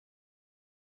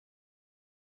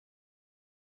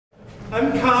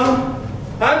I'm calm.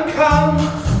 I'm calm.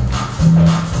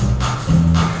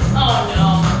 Oh no.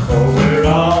 Oh, we're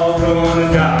all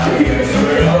gonna die. Yes,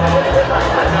 we're all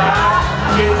gonna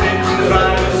die. Get bitten by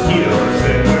mosquitoes,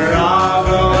 and we're all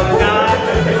gonna die.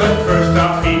 But first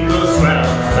off, people swell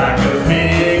like a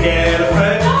big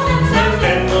elephant, and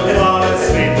then we'll fall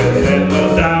asleep, and then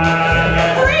we'll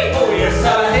die. Oh yes, I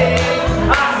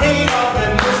hate all the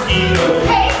mosquitoes.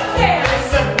 Hey, there. They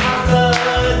suck my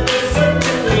blood, they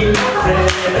certainly not red.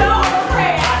 No,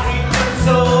 Fred. I hate them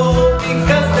so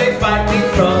because they bite me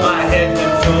from my head to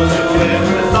toes.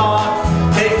 Whoever thought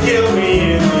they'd kill me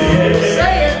in the end?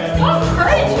 Say it. Don't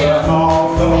encourage We're him.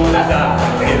 all gonna die.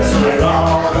 Yes, we're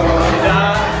all gonna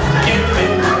die. Get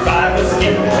bitten by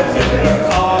mosquitoes, and we're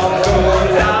all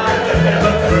gonna die.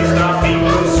 But first our feet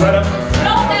will sweat up.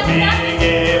 No, that's not. Big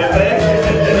elephant,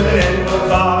 and then we'll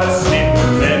fall asleep,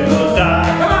 and then we'll die.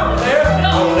 Come on there. No.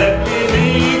 Oh, let me be.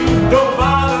 Don't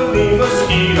bother me,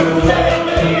 mosquito.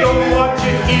 Don't want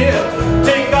you here.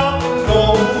 Take off and go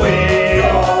away.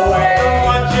 Don't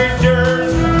want your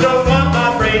germs. Don't want my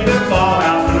brain to fall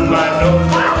out through my nose.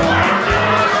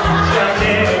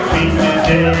 Gigantic feet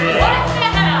today. What the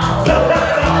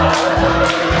hell?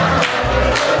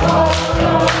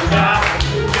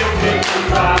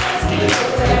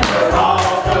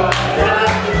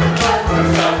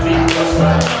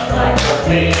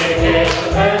 Big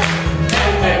elephant.